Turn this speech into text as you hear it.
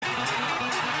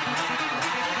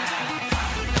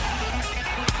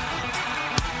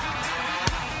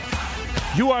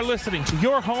You are listening to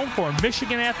your home for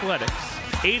Michigan Athletics,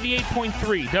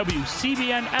 88.3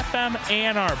 WCBN FM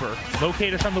Ann Arbor.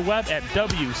 Locate us on the web at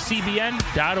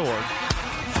WCBN.org.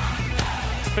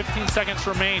 15 seconds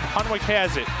remain. Hunwick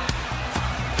has it.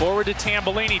 Forward to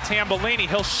Tambellini. Tambellini,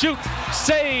 he'll shoot.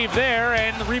 Save there,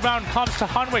 and the rebound comes to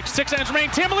Hunwick. 6 seconds remain.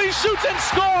 Tambellini shoots and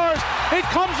scores. It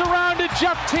comes around to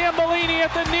Jeff Tambellini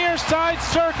at the near side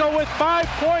circle with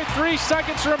 5.3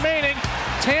 seconds remaining.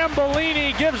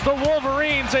 Tambellini gives the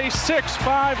Wolverines a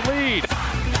 6-5 lead.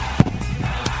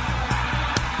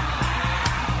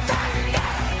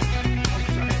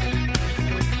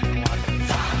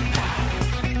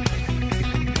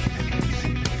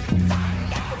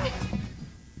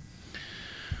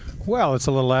 Well, it's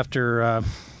a little after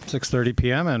 6:30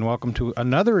 p.m., and welcome to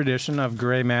another edition of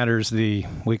Gray Matters, the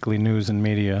weekly news and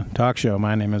media talk show.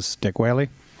 My name is Dick Whaley.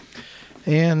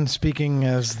 And speaking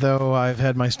as though I've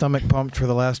had my stomach pumped for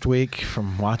the last week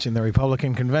from watching the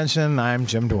Republican convention, I'm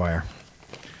Jim Dwyer.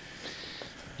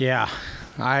 Yeah,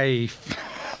 I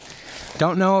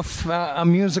don't know if a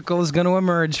musical is going to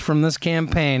emerge from this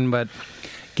campaign, but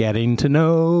getting to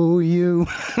know you,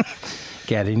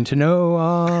 getting to know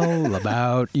all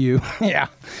about you. Yeah.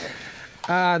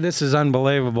 This is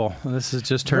unbelievable. This has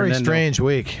just turned into... Very strange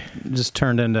week. Just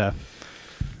turned into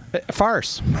a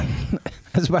farce.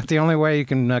 That's about the only way you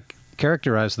can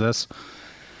characterize this.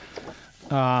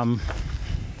 I mean,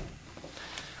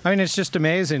 it's just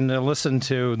amazing to listen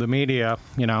to the media.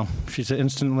 You know, she's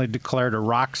instantly declared a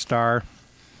rock star,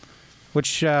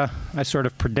 which I sort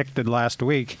of predicted last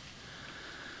week.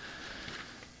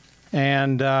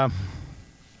 And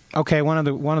okay, one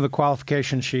of the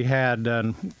qualifications she had,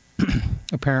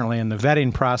 apparently in the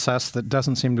vetting process, that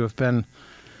doesn't seem to have been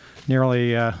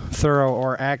nearly thorough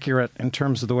or accurate in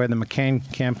terms of the way the McCain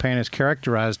campaign has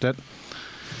characterized it.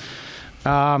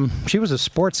 She was a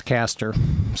sportscaster,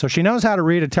 so she knows how to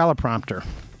read a teleprompter.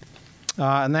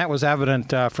 And that was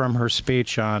evident from her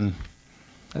speech on,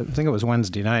 I think it was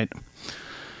Wednesday night,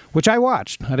 which I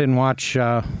watched. I didn't watch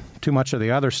too much of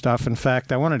the other stuff. In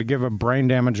fact, I wanted to give a brain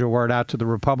damage award out to the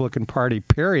Republican Party,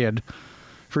 period,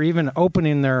 for even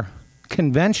opening their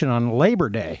convention on Labor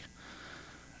Day.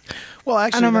 Well,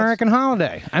 actually, an American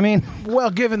holiday. I mean,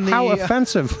 well, given the how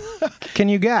offensive can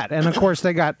you get? And of course,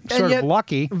 they got sort of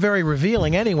lucky. Very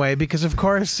revealing, anyway, because of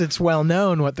course it's well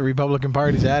known what the Republican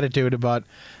Party's attitude about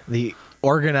the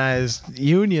organized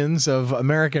unions of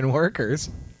American workers.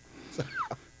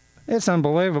 It's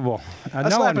unbelievable.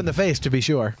 A slap in the face, to be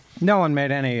sure. No one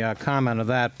made any comment of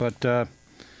that, but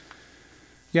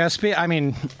yeah. I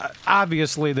mean,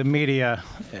 obviously the media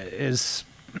is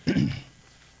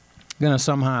going to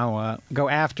somehow go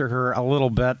after her a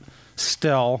little bit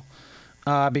still,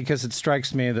 because it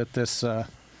strikes me that this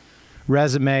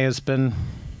resume has been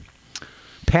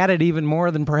padded even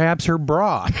more than perhaps her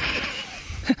bra.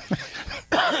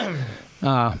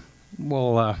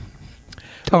 We'll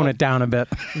tone it down a bit.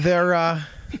 There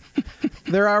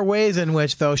are ways in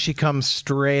which, though, she comes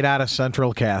straight out of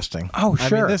Central Casting. Oh,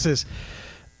 sure. I mean, this is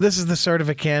the sort of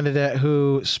a candidate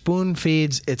who spoon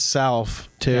feeds itself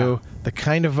to the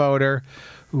kind of voter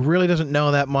who really doesn't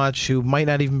know that much, who might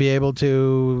not even be able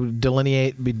to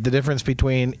delineate the difference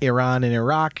between Iran and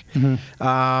Iraq,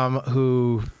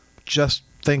 who just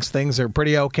thinks things are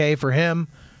pretty okay for him.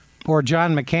 Or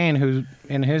John McCain, who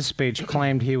in his speech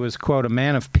claimed he was, quote, a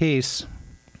man of peace,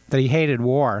 that he hated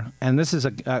war. And this is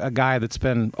a guy that's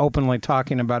been openly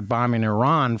talking about bombing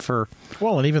Iran for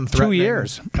and even 2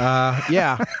 years.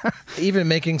 Even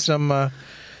making some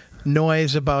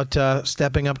noise about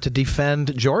stepping up to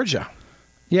defend Georgia.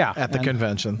 Yeah, at the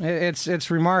convention.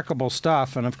 It's remarkable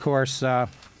stuff, and of course,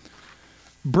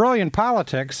 brilliant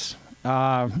politics.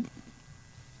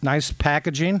 Nice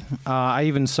packaging. I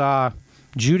even saw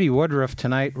Judy Woodruff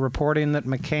tonight reporting that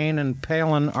McCain and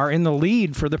Palin are in the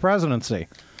lead for the presidency.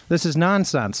 This is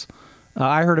nonsense.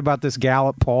 I heard about this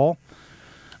Gallup poll.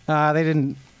 They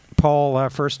didn't poll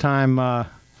first-time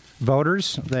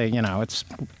voters. It's,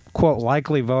 quote,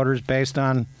 likely voters based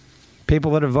on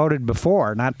people that have voted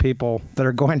before, not people that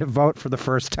are going to vote for the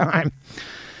first time.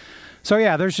 So,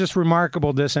 yeah, there's just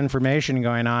remarkable disinformation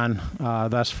going on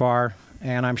thus far,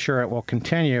 and I'm sure it will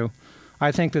continue.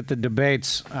 I think that the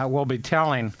debates will be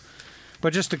telling.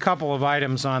 But just a couple of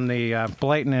items on the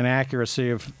blatant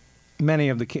inaccuracy of many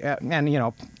of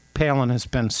the... Palin has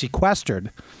been sequestered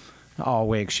all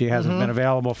week. She hasn't been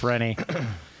available for any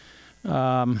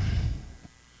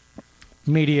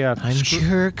media. I'm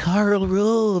sure Karl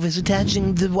Rove is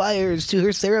attaching the wires to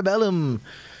her cerebellum.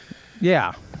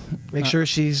 Yeah. Make sure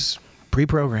she's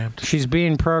pre-programmed. She's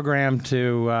being programmed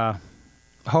to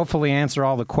hopefully answer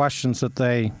all the questions that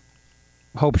they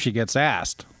hope she gets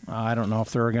asked. I don't know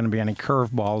if there are going to be any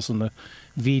curveballs in the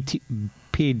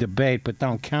VP debate, but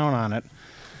don't count on it.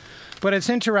 But it's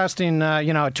interesting,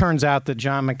 it turns out that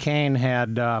John McCain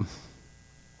had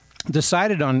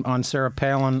decided on Sarah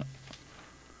Palin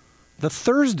the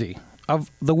Thursday of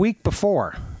the week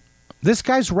before. This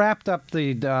guy's wrapped up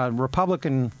the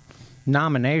Republican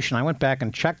nomination. I went back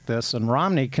and checked this, and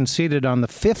Romney conceded on the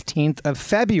 15th of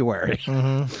February.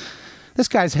 Mm-hmm. This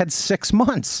guy's had 6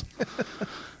 months.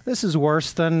 This is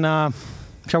worse than,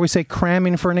 shall we say,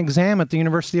 cramming for an exam at the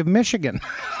University of Michigan.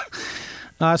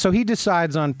 So he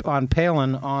decides on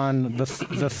Palin on the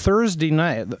Thursday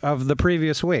night of the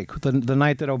previous week, the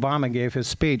night that Obama gave his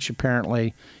speech.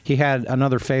 Apparently, he had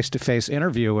another face-to-face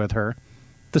interview with her.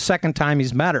 The second time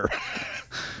he's met her.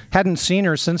 Hadn't seen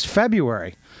her since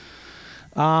February.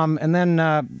 And then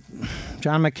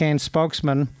John McCain's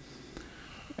spokesman,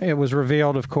 it was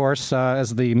revealed, of course,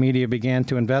 as the media began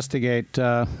to investigate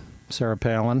Sarah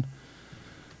Palin,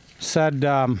 said,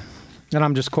 and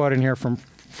I'm just quoting here from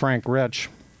Frank Rich,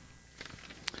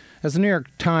 as the New York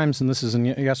Times, and this is in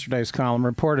yesterday's column,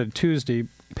 reported Tuesday,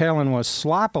 Palin was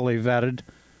sloppily vetted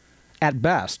at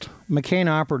best. McCain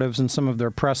operatives and some of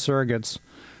their press surrogates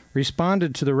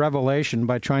responded to the revelation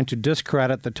by trying to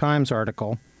discredit the Times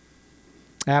article.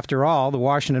 After all, the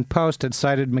Washington Post had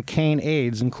cited McCain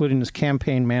aides, including his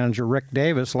campaign manager Rick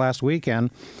Davis, last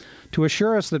weekend, to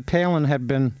assure us that Palin had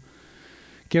been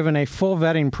given a full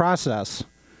vetting process.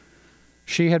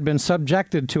 She had been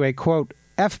subjected to a, quote,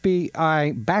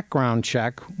 FBI background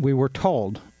check, we were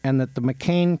told, and that the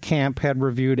McCain camp had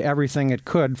reviewed everything it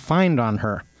could find on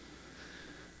her.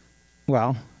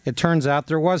 Well, it turns out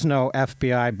there was no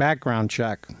FBI background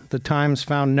check. The Times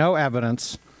found no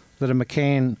evidence that a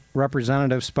McCain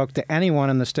representative spoke to anyone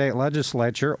in the state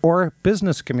legislature or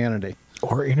business community.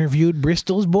 Or interviewed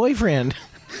Bristol's boyfriend.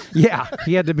 Yeah,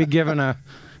 he had to be given a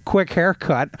quick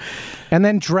haircut and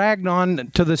then dragged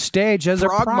on to the stage as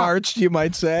Frog a prop. marched, you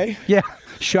might say. Yeah,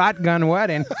 shotgun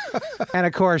wedding. And,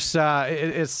 of course,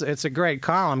 it's a great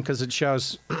column because it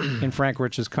shows, in Frank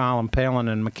Rich's column, Palin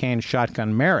and McCain's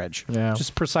shotgun marriage. Yeah.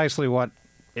 Just precisely what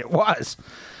it was.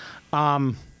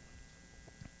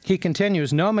 He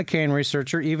continues, no McCain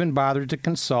researcher even bothered to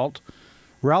consult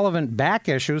relevant back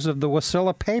issues of the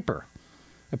Wasilla paper.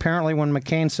 Apparently, when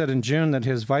McCain said in June that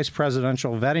his vice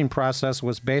presidential vetting process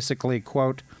was basically,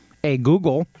 quote, a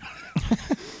Google,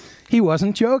 he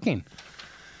wasn't joking.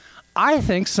 I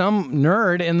think some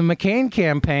nerd in the McCain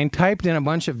campaign typed in a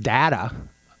bunch of data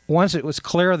once it was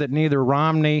clear that neither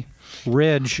Romney,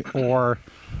 Ridge, or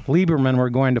Lieberman were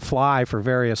going to fly for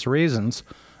various reasons.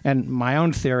 And my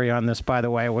own theory on this, by the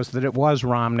way, was that it was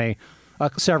Romney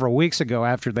several weeks ago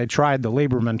after they tried the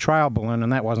Lieberman trial balloon,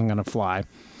 and that wasn't going to fly.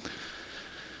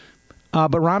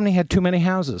 But Romney had too many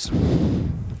houses.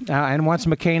 And once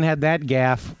McCain had that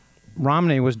gaffe,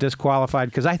 Romney was disqualified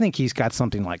because I think he's got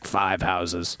something like 5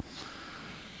 houses.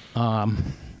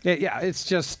 It's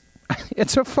just,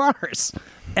 it's a farce.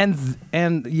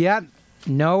 And yet,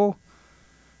 no,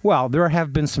 well, there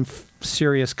have been some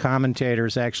serious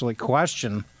commentators actually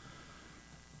question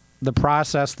the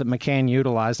process that McCain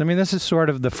utilized. I mean, this is sort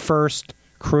of the first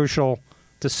crucial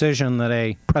decision that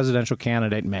a presidential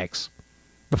candidate makes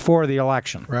before the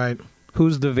election. Right.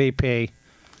 Who's the VP,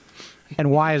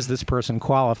 and why is this person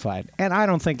qualified? And I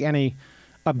don't think any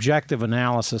objective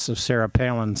analysis of Sarah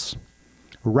Palin's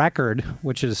record,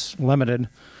 which is limited,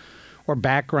 or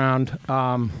background,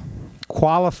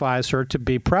 qualifies her to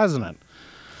be president.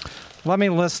 Let me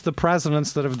list the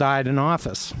presidents that have died in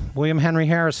office. William Henry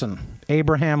Harrison,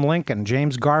 Abraham Lincoln,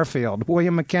 James Garfield,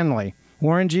 William McKinley,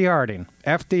 Warren G. Harding,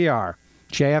 FDR,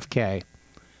 JFK,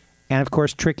 and, of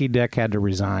course, Tricky Dick had to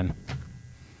resign.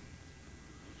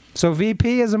 So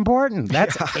VP is important.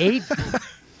 That's 8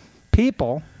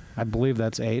 people. I believe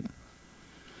that's 8.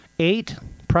 8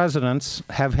 presidents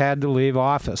have had to leave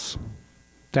office.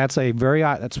 That's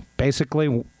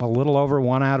basically a little over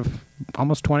 1 out of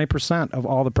almost 20% of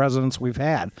all the presidents we've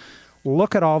had.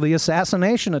 Look at all the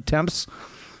assassination attempts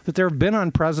that there have been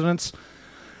on presidents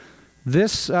in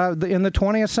the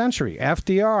 20th century.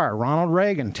 FDR, Ronald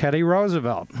Reagan, Teddy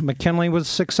Roosevelt. McKinley was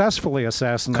successfully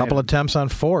assassinated. A couple attempts on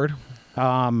Ford.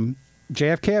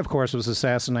 JFK, of course, was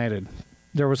assassinated.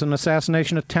 There was an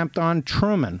assassination attempt on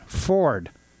Truman,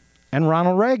 Ford, and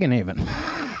Ronald Reagan even.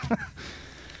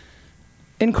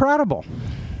 Incredible.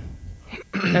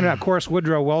 And, of course,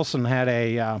 Woodrow Wilson had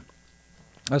a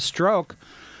stroke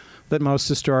that most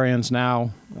historians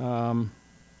now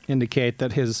indicate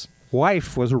that his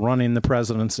wife was running the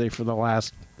presidency for the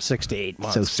last 6 to 8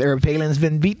 months. So Sarah Palin's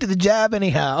been beat to the job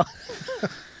anyhow.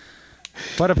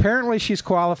 But apparently she's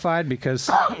qualified because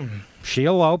she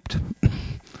eloped.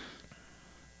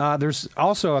 There's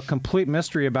also a complete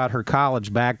mystery about her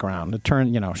college background.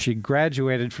 She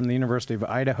graduated from the University of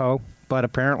Idaho, but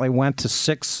apparently went to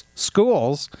 6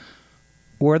 schools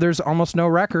where there's almost no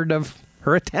record of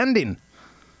her attending.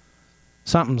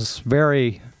 Something's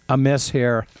very amiss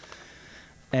here.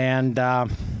 And the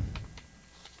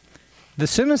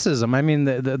cynicism, I mean,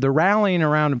 the rallying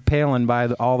around Palin by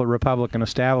all the Republican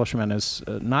establishment is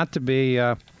not to be...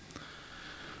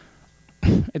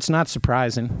 it's not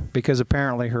surprising, because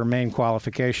apparently her main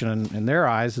qualification in their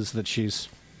eyes is that she's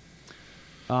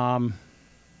a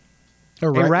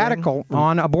radical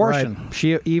on abortion. Right.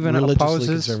 She even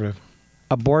opposes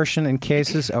abortion in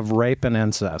cases of rape and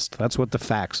incest. That's what the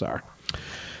facts are.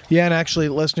 Yeah, and actually,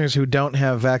 listeners who don't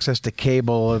have access to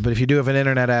cable, but if you do have an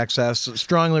internet access,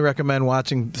 strongly recommend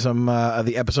watching some of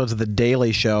the episodes of The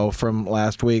Daily Show from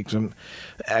last week.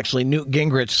 Actually, Newt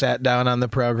Gingrich sat down on the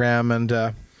program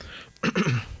and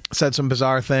said some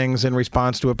bizarre things in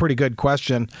response to a pretty good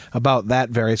question about that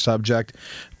very subject.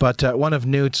 But one of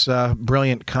Newt's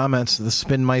brilliant comments, the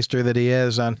spinmeister that he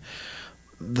is, on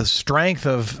the strength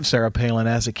of Sarah Palin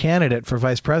as a candidate for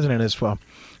vice president is, well,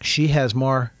 she has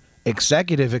more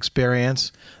executive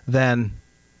experience than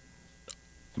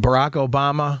Barack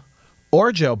Obama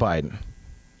or Joe Biden.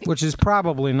 Which is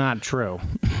probably not true.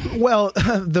 Well,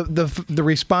 the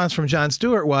response from Jon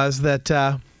Stewart was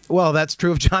that, well, that's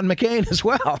true of John McCain as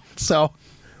well. So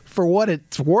for what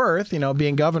it's worth,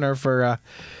 being governor for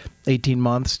 18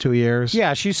 months, 2 years.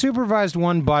 Yeah, she supervised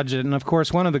one budget, and of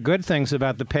course one of the good things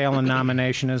about the Palin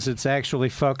nomination is it's actually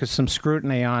focused some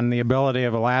scrutiny on the ability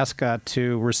of Alaska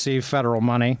to receive federal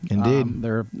money. Indeed.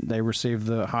 They receive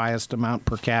the highest amount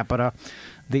per capita.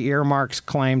 The earmarks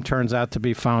claim turns out to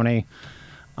be phony.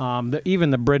 Even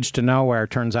the bridge to nowhere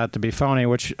turns out to be phony,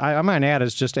 which I might add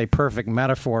is just a perfect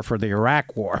metaphor for the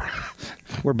Iraq War.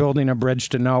 We're building a bridge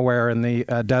to nowhere in the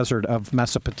desert of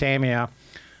Mesopotamia.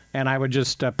 And I would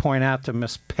just point out to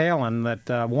Ms. Palin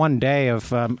that 1 day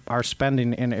of our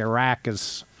spending in Iraq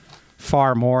is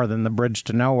far more than the bridge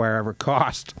to nowhere ever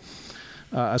cost,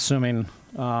 assuming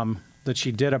that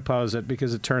she did oppose it,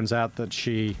 because it turns out that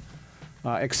she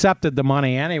accepted the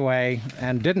money anyway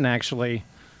and didn't actually,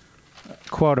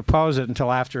 quote, oppose it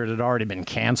until after it had already been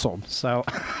canceled. So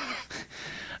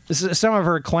some of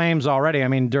her claims already, I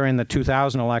mean, during the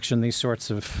 2000 election, these sorts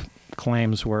of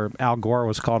claims where Al Gore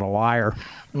was called a liar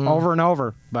over and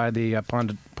over by the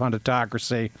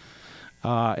punditocracy.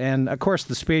 And, of course,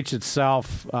 the speech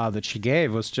itself that she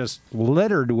gave was just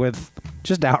littered with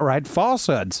just outright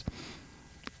falsehoods.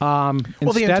 Instead,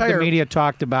 the media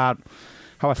talked about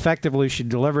how effectively she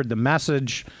delivered the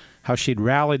message, how she'd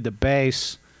rallied the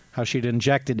base, how she'd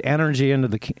injected energy into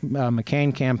the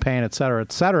McCain campaign, et cetera,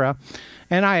 et cetera.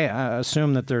 And I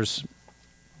assume that there's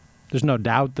no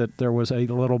doubt that there was a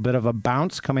little bit of a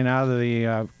bounce coming out of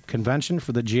the convention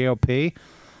for the GOP.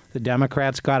 The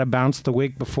Democrats got a bounce the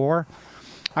week before.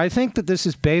 I think that this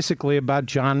is basically about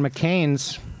John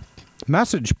McCain's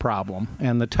message problem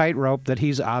and the tightrope that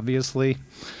he's obviously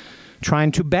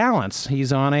trying to balance.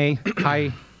 He's on a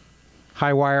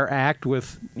high wire act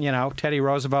with, Teddy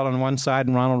Roosevelt on one side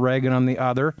and Ronald Reagan on the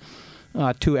other,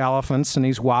 2 elephants, and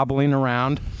he's wobbling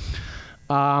around.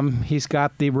 He's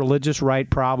got the religious right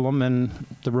problem and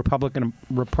the Republican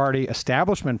Party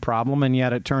establishment problem, and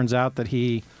yet it turns out that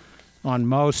he, on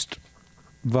most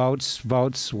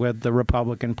votes with the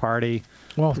Republican Party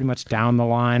pretty much down the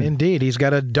line. Indeed. He's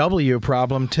got a W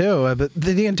problem, too. But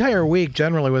the entire week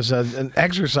generally was an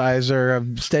exercise or a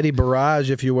steady barrage,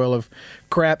 if you will, of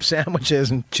crap sandwiches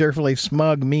and cheerfully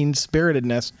smug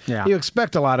mean-spiritedness. Yeah. You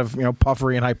expect a lot of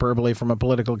puffery and hyperbole from a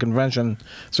political convention.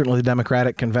 Certainly the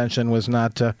Democratic convention was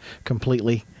not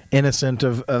completely innocent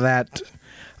of that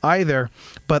either,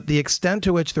 but the extent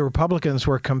to which the Republicans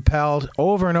were compelled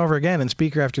over and over again, and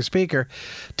speaker after speaker,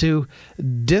 to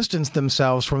distance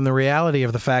themselves from the reality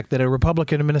of the fact that a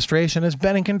Republican administration has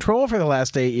been in control for the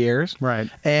last 8 years. Right.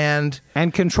 And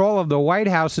control of the White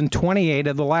House in 28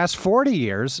 of the last 40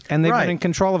 years, and they've been in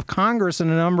control of Congress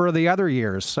in a number of the other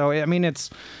years. So, I mean,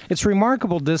 it's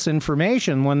remarkable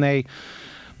disinformation when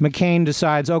McCain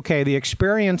decides, okay, the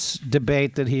experience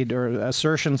debate or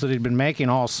assertions that he'd been making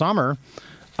all summer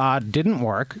didn't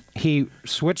work. He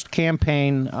switched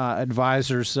campaign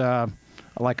advisors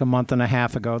like a month and a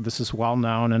half ago. This is well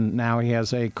known, and now he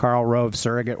has a Karl Rove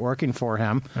surrogate working for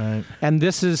him. Right. And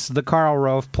this is the Karl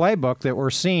Rove playbook that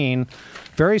we're seeing,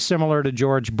 very similar to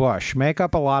George Bush. Make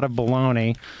up a lot of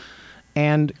baloney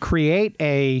and create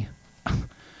a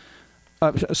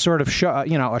sort of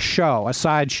show, a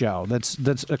sideshow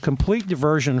that's a complete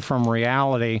diversion from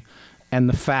reality and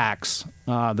the facts,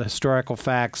 the historical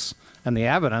facts and the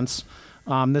evidence.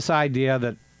 This idea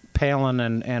that Palin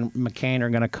and McCain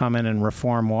are going to come in and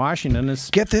reform Washington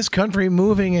is Get this country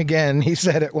moving again, he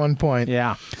said at one point.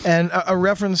 yeah. And a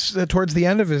reference towards the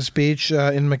end of his speech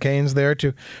in McCain's there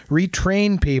to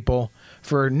retrain people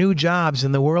for new jobs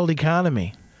in the world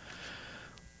economy.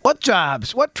 What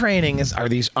jobs? What training? Are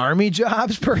these army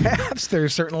jobs, perhaps?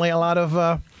 There's certainly a lot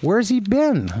of... Where's he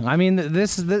been? I mean,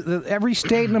 this is every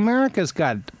state in America's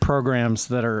got programs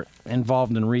that are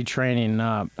involved in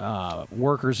retraining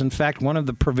workers. In fact, one of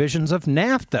the provisions of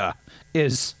NAFTA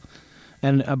is,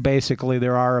 and basically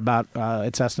there are about,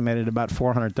 it's estimated about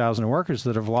 400,000 workers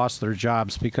that have lost their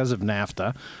jobs because of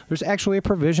NAFTA. There's actually a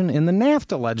provision in the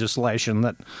NAFTA legislation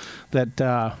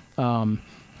that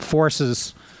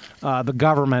forces the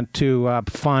government to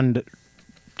fund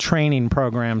training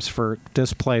programs for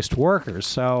displaced workers.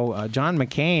 So John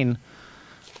McCain,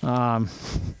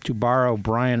 to borrow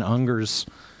Brian Unger's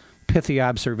pithy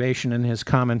observation in his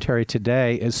commentary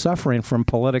today, is suffering from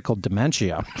political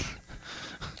dementia.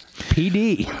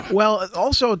 PD. Well,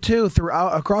 also, too,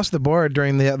 across the board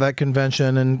during that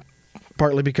convention, and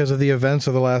partly because of the events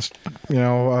of the last,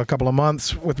 a couple of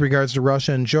months with regards to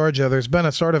Russia and Georgia, there's been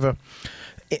a sort of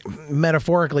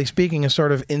metaphorically speaking, a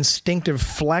sort of instinctive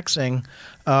flexing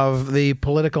of the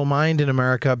political mind in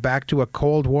America back to a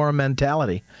Cold War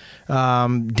mentality.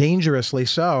 Dangerously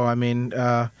so. I mean,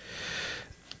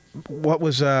 what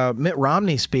was Mitt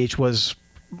Romney's speech was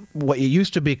what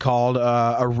used to be called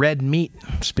a red meat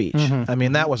speech. Mm-hmm. I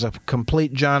mean, that was a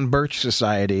complete John Birch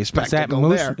Society spectacle.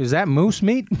 Is that moose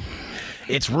meat?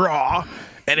 It's raw,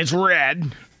 and it's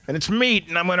red. And it's meat,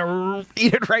 and I'm going to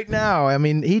eat it right now. I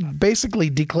mean, he basically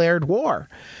declared war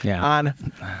on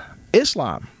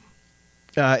Islam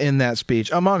in that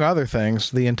speech, among other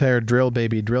things. The entire "Drill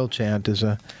Baby Drill" chant is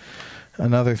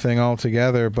another thing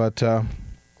altogether. But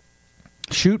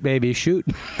shoot, baby, shoot.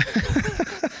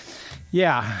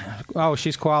 Yeah. Oh,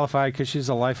 she's qualified because she's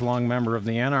a lifelong member of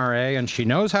the NRA, and she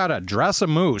knows how to dress a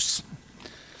moose.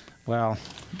 Well,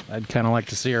 I'd kind of like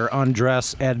to see her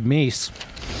undress Ed Meese.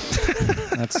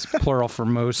 That's plural for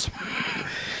moose.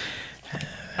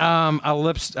 A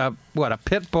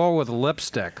pit bull with a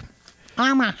lipstick.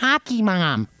 I'm a hockey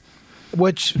mom.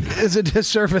 Which is a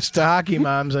disservice to hockey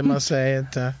moms, I must say.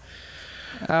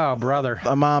 Oh, brother.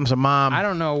 A mom's a mom. I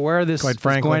don't know where this is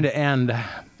going to end,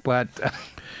 but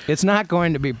it's not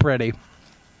going to be pretty.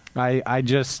 I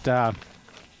just...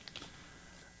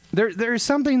 There's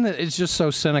something that is just so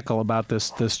cynical about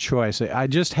this choice. I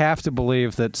just have to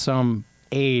believe that some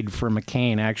aide for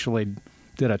McCain actually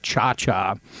did a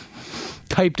cha-cha,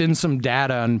 typed in some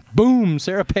data, and boom,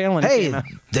 Sarah Palin came out.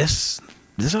 This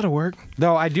ought to work.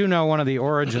 Though I do know one of the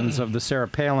origins of the Sarah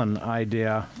Palin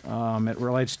idea. It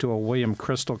relates to a William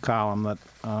Crystal column that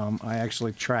I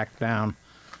actually tracked down,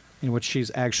 in which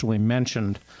she's actually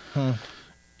mentioned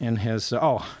in his,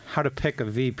 How to Pick a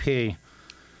VP.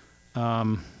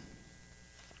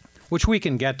 Which we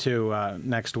can get to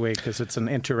next week because it's an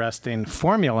interesting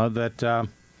formula that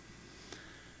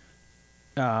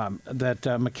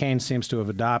McCain seems to have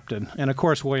adopted. And, of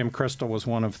course, William Crystal was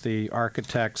one of the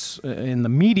architects in the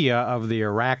media of the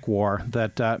Iraq War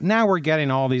that now we're getting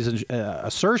all these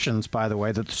assertions, by the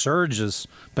way, that the surge has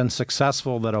been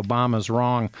successful, that Obama's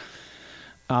wrong.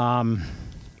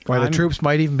 Why the troops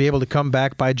might even be able to come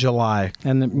back by July.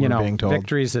 And, being told.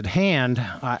 Victory's at hand.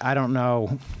 I don't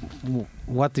know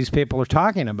what these people are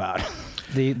talking about.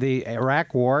 The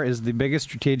Iraq War is the biggest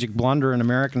strategic blunder in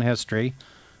American history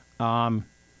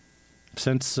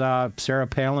since Sarah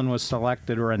Palin was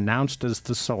selected or announced as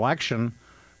the selection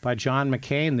by John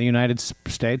McCain. The United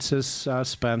States has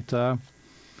spent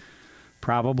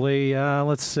probably,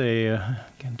 let's see,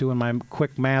 doing my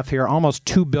quick math here, almost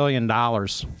 $2 billion.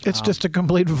 It's just a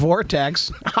complete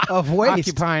vortex of waste.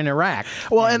 Occupying Iraq.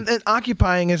 Well, and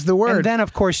occupying is the word. And then,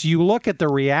 of course, you look at the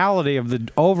reality of the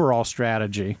overall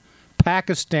strategy.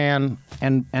 Pakistan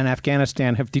and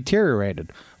Afghanistan have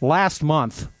deteriorated. Last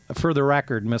month, for the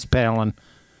record, Miss Palin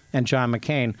and John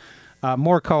McCain,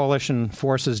 more coalition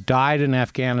forces died in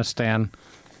Afghanistan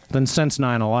than since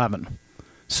 9/11.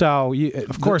 So,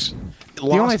 of course, the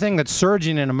only thing that's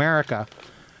surging in America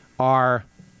are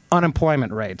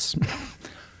unemployment rates,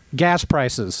 gas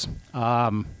prices,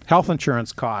 health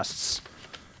insurance costs,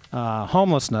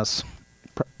 homelessness,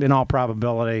 in all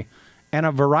probability, and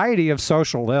a variety of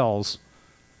social ills.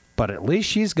 But at least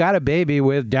she's got a baby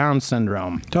with Down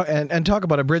syndrome. And talk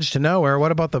about a bridge to nowhere.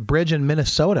 What about the bridge in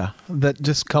Minnesota that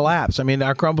just collapsed? I mean,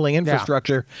 our crumbling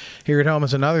infrastructure here at home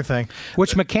is another thing.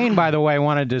 Which McCain, by the way,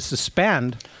 wanted to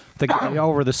suspend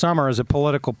over the summer as a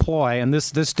political ploy. And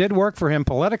this did work for him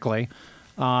politically.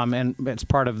 And it's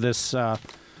part of this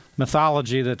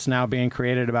mythology that's now being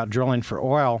created about drilling for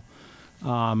oil.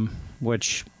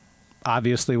 which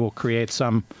obviously will create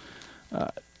some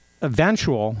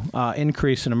eventual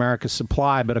increase in America's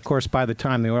supply. But, of course, by the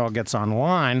time the oil gets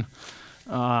online,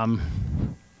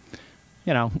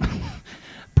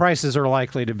 prices are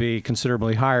likely to be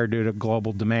considerably higher due to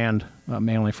global demand,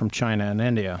 mainly from China and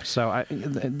India. So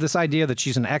this idea that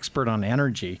she's an expert on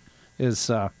energy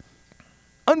is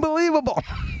unbelievable.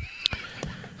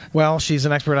 Well, she's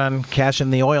an expert on cashing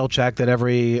the oil check that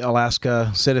every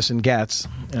Alaska citizen gets,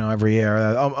 every year,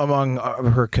 among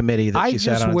her committee that she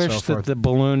sat on. I just wish that the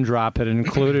balloon drop had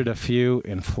included a few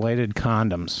inflated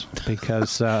condoms,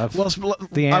 because I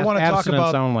want to talk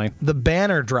about only. The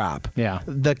banner drop. Yeah,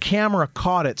 the camera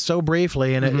caught it so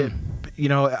briefly, and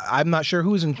I'm not sure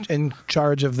who's in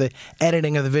charge of the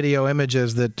editing of the video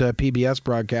images that PBS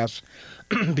broadcasts.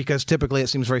 Because typically it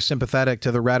seems very sympathetic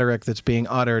to the rhetoric that's being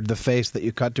uttered, the face that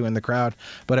you cut to in the crowd.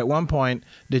 But at one point,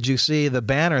 did you see the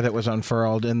banner that was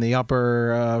unfurled in the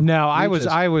upper? No, reaches?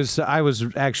 I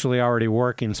was actually already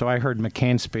working, so I heard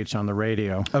McCain's speech on the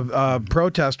radio. A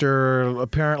protester,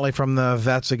 apparently from the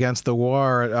Vets Against the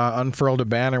War, unfurled a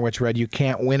banner which read, "You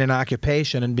can't win an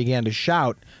occupation," and began to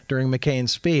shout during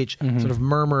McCain's speech, sort of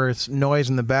murmurous noise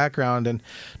in the background, and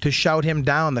to shout him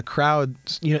down. The crowd,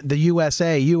 the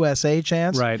USA chant.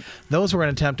 Right. Those were an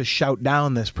attempt to shout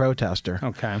down this protester.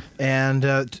 Okay. And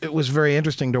it was very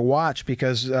interesting to watch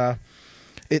because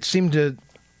it seemed to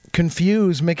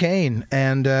confuse McCain,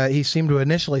 and he seemed to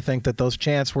initially think that those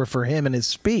chants were for him in his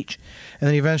speech. And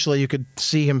then eventually you could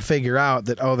see him figure out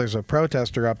that, there's a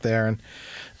protester up there, and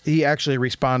he actually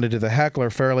responded to the heckler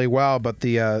fairly well, but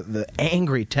the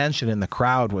angry tension in the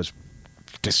crowd was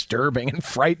disturbing and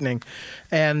frightening.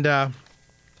 And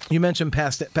you mentioned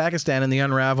Pakistan and the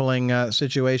unraveling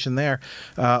situation there.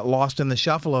 Lost in the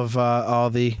shuffle of all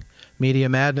the media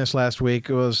madness last week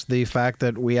was the fact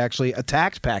that we actually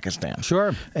attacked Pakistan.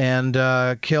 Sure. And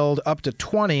killed up to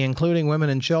 20, including women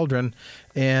and children,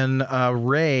 in a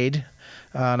raid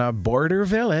on a border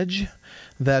village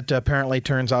that apparently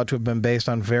turns out to have been based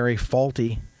on very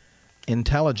faulty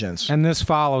intelligence. And this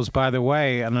follows, by the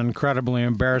way, an incredibly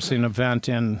embarrassing event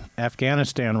in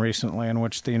Afghanistan recently, in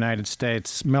which the United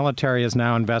States military is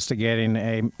now investigating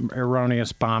a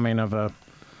erroneous bombing of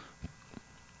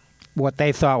what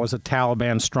they thought was a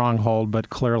Taliban stronghold, but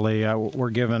clearly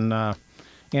were given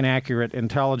inaccurate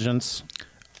intelligence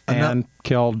and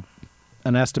killed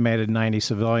an estimated 90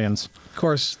 civilians. Of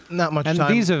course, not much time.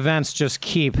 And these events just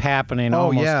keep happening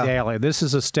almost daily. This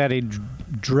is a steady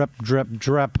drip, drip,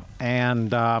 drip.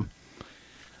 And, the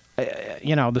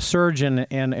surge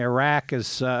in Iraq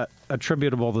is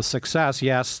attributable to success.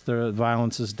 Yes, the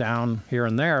violence is down here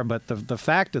and there, but the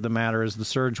fact of the matter is the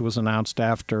surge was announced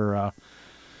after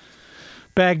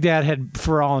Baghdad had,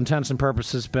 for all intents and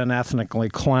purposes, been ethnically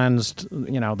cleansed.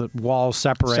 The walls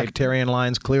separate. Sectarian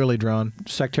lines clearly drawn,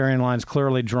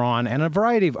 and a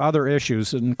variety of other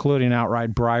issues, including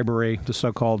outright bribery, the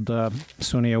so-called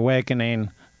Sunni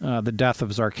awakening, the death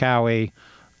of Zarqawi,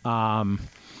 the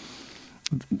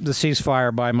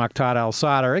ceasefire by Muqtada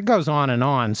al-Sadr. It goes on and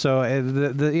on. So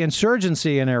the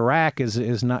insurgency in Iraq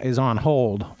is on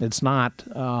hold. It's not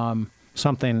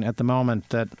something at the moment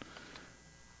that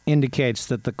indicates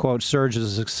that the, quote, surge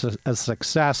is a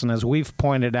success. And as we've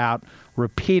pointed out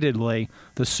repeatedly,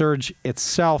 the surge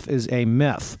itself is a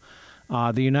myth.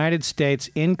 The United States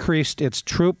increased its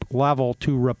troop level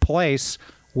to replace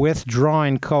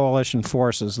withdrawing coalition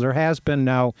forces. There has been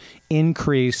no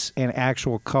increase in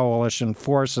actual coalition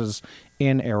forces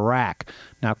in Iraq.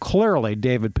 Now, clearly,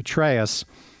 David Petraeus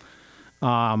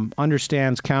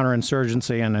understands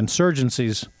counterinsurgency and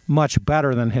insurgencies much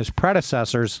better than his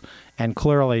predecessors, and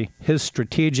clearly his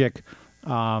strategic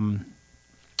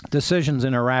decisions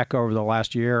in Iraq over the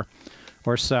last year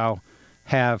or so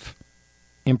have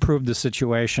improved the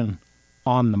situation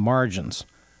on the margins.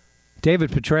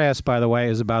 David Petraeus, by the way,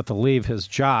 is about to leave his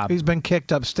job. He's been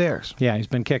kicked upstairs. Yeah, he's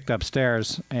been kicked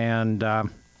upstairs, and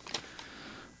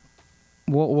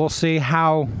we'll see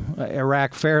how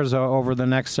Iraq fares over the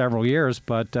next several years.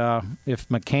 But if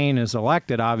McCain is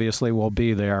elected, obviously we'll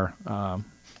be there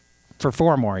for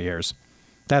 4 more years.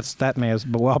 That may as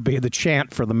well be the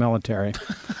chant for the military.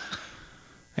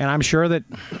 And I'm sure that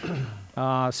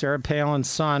Sarah Palin's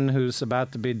son, who's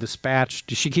about to be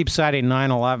dispatched, she keeps citing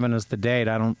 9/11 as the date.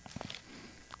 I don't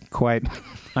quite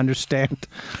understand.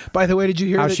 By the way, did you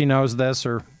hear how that she knows this?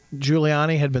 Or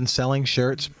Giuliani had been selling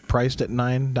shirts priced at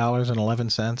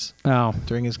 $9.11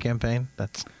 during his campaign?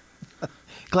 That's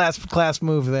class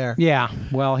move there. Yeah,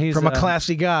 well, he's from a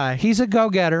classy guy. He's a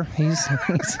go-getter. He's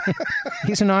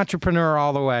an entrepreneur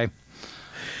all the way.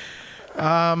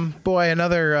 Boy,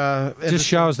 another... Just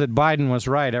shows that Biden was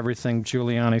right. Everything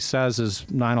Giuliani says is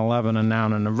 9/11, a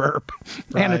noun and a verb.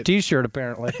 And a Right. T-shirt,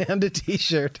 apparently. and a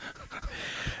T-shirt.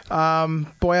 Boy,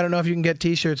 I don't know if you can get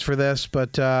T-shirts for this,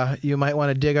 but you might want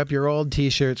to dig up your old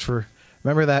T-shirts for...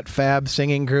 Remember that fab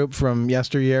singing group from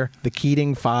yesteryear, the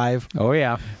Keating Five? Oh,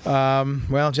 yeah.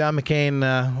 Well, John McCain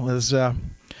was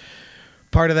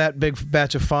part of that big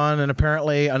batch of fun, and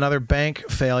apparently another bank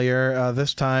failure,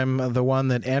 this time the one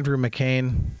that Andrew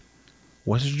McCain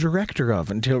was a director of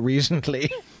until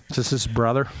recently. Is this his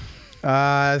brother?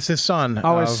 It's his son.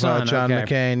 Oh, his of, son, John okay.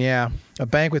 McCain, yeah. A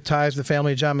bank with ties to the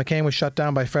family of John McCain was shut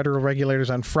down by federal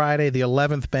regulators on Friday, the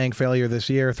 11th bank failure this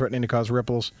year, threatening to cause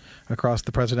ripples across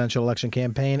the presidential election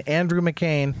campaign. Andrew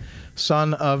McCain,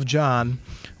 son of John,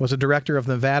 was a director of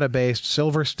Nevada-based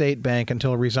Silver State Bank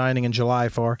until resigning in July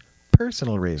for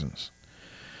personal reasons.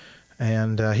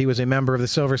 And he was a member of the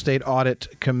Silver State's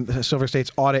Audit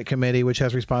Committee, which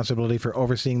has responsibility for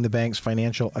overseeing the bank's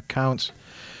financial accounts.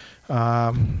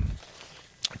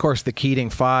 Of course, the Keating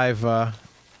Five,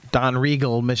 Don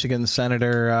Riegel, Michigan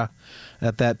senator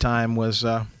at that time, was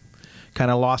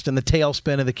kind of lost in the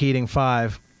tailspin of the Keating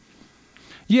Five.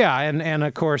 Yeah, and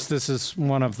of course, this is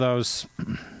one of those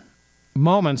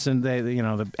moments, and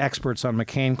the experts on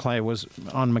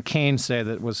McCain say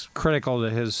that was critical to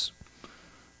his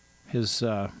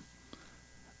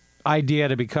idea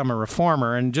to become a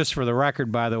reformer. And just for the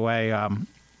record, by the way,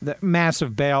 the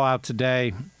massive bailout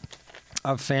today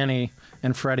of Fannie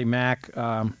and Freddie Mac,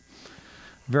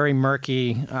 very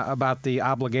murky about the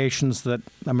obligations that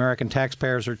American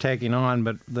taxpayers are taking on,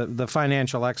 but the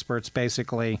financial experts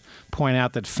basically point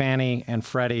out that Fannie and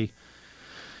Freddie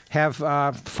have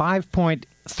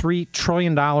 $5.3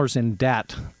 trillion in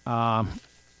debt,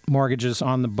 mortgages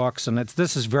on the books, and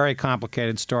this is a very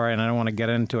complicated story, and I don't want to get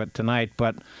into it tonight,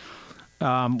 but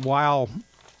while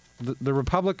the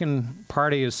Republican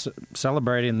Party is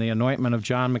celebrating the anointment of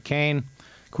John McCain,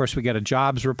 of course, we get a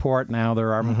jobs report now.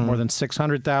 There are more than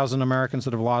 600,000 Americans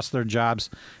that have lost their jobs.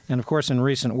 And, of course, in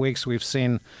recent weeks, we've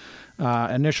seen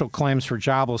initial claims for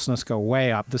joblessness go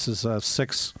way up. This is a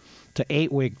 6 to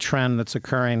 8 week trend that's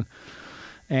occurring.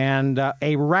 And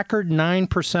a record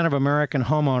 9% of American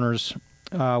homeowners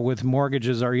with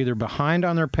mortgages are either behind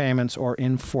on their payments or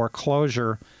in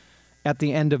foreclosure at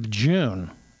the end of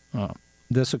June.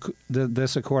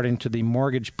 This according to the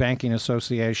Mortgage Banking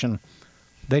Association.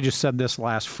 They just said this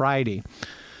last Friday.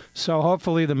 So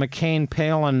hopefully the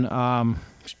McCain-Palin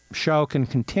show can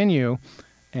continue,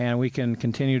 and we can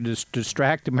continue to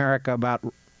distract America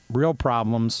about real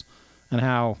problems and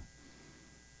how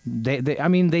they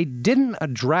didn't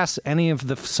address any of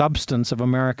the substance of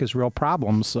America's real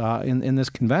problems in this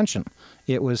convention.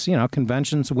 It was,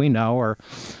 conventions we know are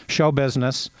show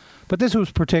business. But this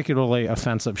was particularly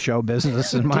offensive show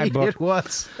business in my book. It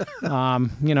was.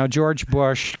 George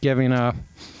Bush giving a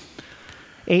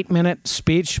 8-minute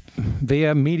speech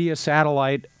via media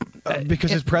satellite. Because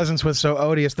his presence was so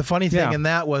odious. The funny thing Yeah. in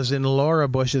that was in Laura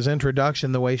Bush's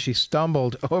introduction, the way she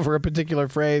stumbled over a particular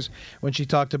phrase when she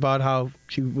talked about how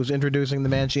she was introducing the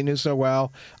man she knew so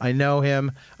well. I know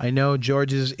him. I know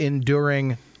George's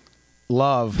enduring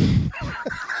love.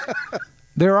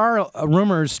 There are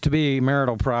rumors to be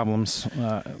marital problems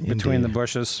between Indeed. the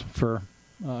Bushes for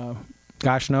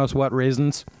gosh knows what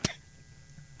reasons.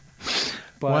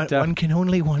 But one can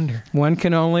only wonder. One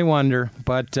can only wonder.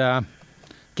 But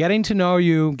getting to know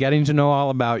you, getting to know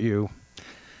all about you,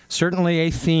 certainly a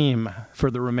theme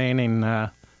for the remaining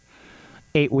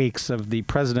 8 weeks of the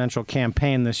presidential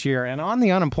campaign this year. And on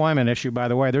the unemployment issue, by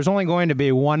the way, there's only going to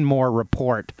be one more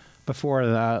report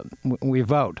before we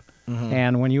vote.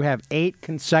 And when you have 8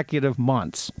 consecutive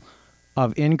months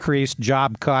of increased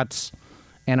job cuts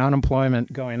and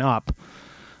unemployment going up,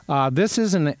 this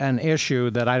is an issue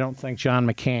that I don't think John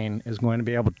McCain is going to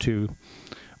be able to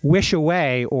wish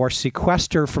away or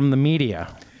sequester from the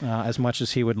media as much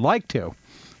as he would like to.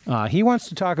 He wants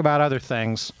to talk about other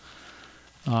things,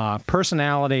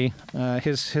 personality.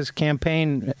 His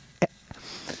campaign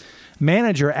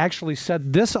manager actually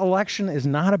said this election is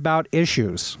not about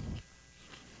issues.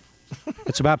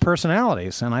 It's about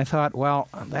personalities. And I thought, well,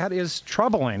 that is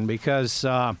troubling because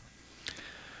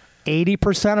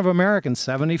 80% of Americans,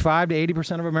 75 to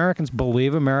 80% of Americans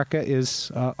believe America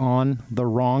is on the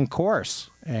wrong course.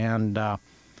 And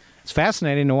it's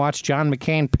fascinating to watch John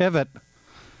McCain pivot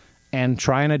and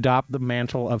try and adopt the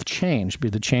mantle of change, be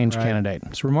the change candidate.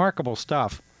 It's remarkable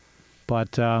stuff,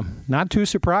 but not too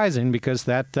surprising because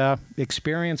that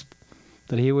experience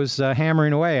that he was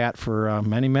hammering away at for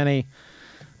many, many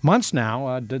months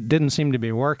now didn't seem to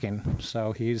be working.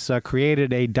 So he's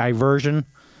created a diversion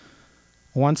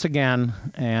once again.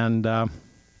 And,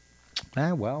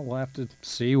 well, we'll have to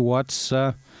see what's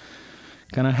going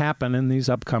to happen in these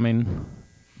upcoming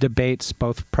debates,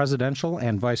 both presidential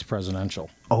and vice presidential.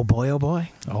 Oh, boy, oh, boy.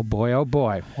 Oh, boy, oh,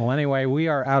 boy. Well, anyway, we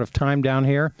are out of time down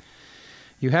here.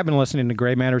 You have been listening to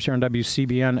Gray Matters here on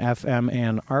WCBN FM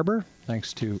Ann Arbor.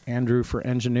 Thanks to Andrew for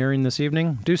engineering this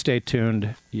evening. Do stay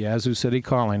tuned. Yazoo City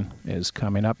Calling is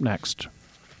coming up next.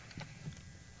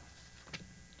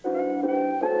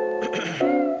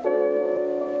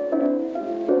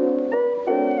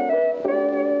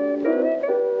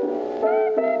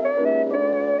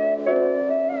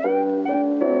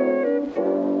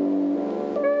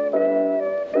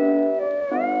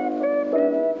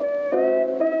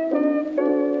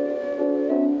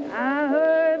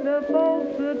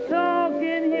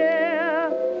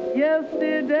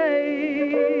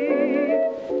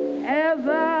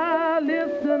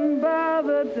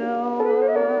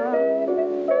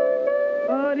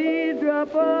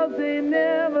 They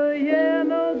never hear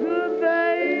no good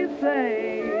they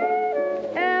say,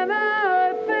 and I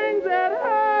heard things that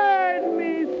hurt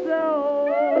me so.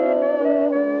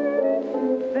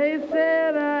 They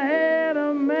said I had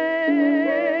a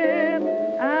man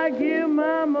I give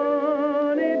my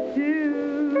money to.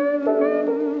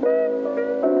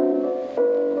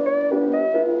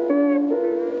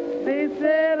 They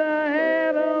said I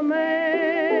had a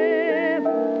man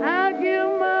I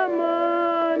give my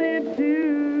money to.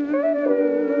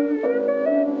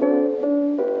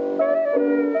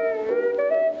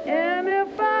 And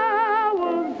if I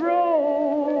was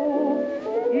broke,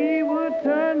 he would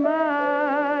turn my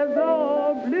eyes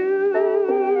all blue.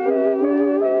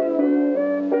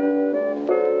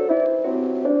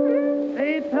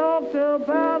 They talked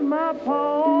about my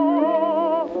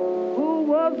pa, who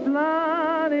was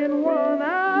blind in one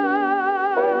eye.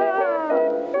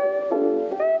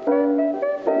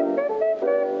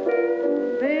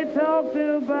 They talked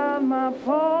about my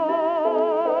pa,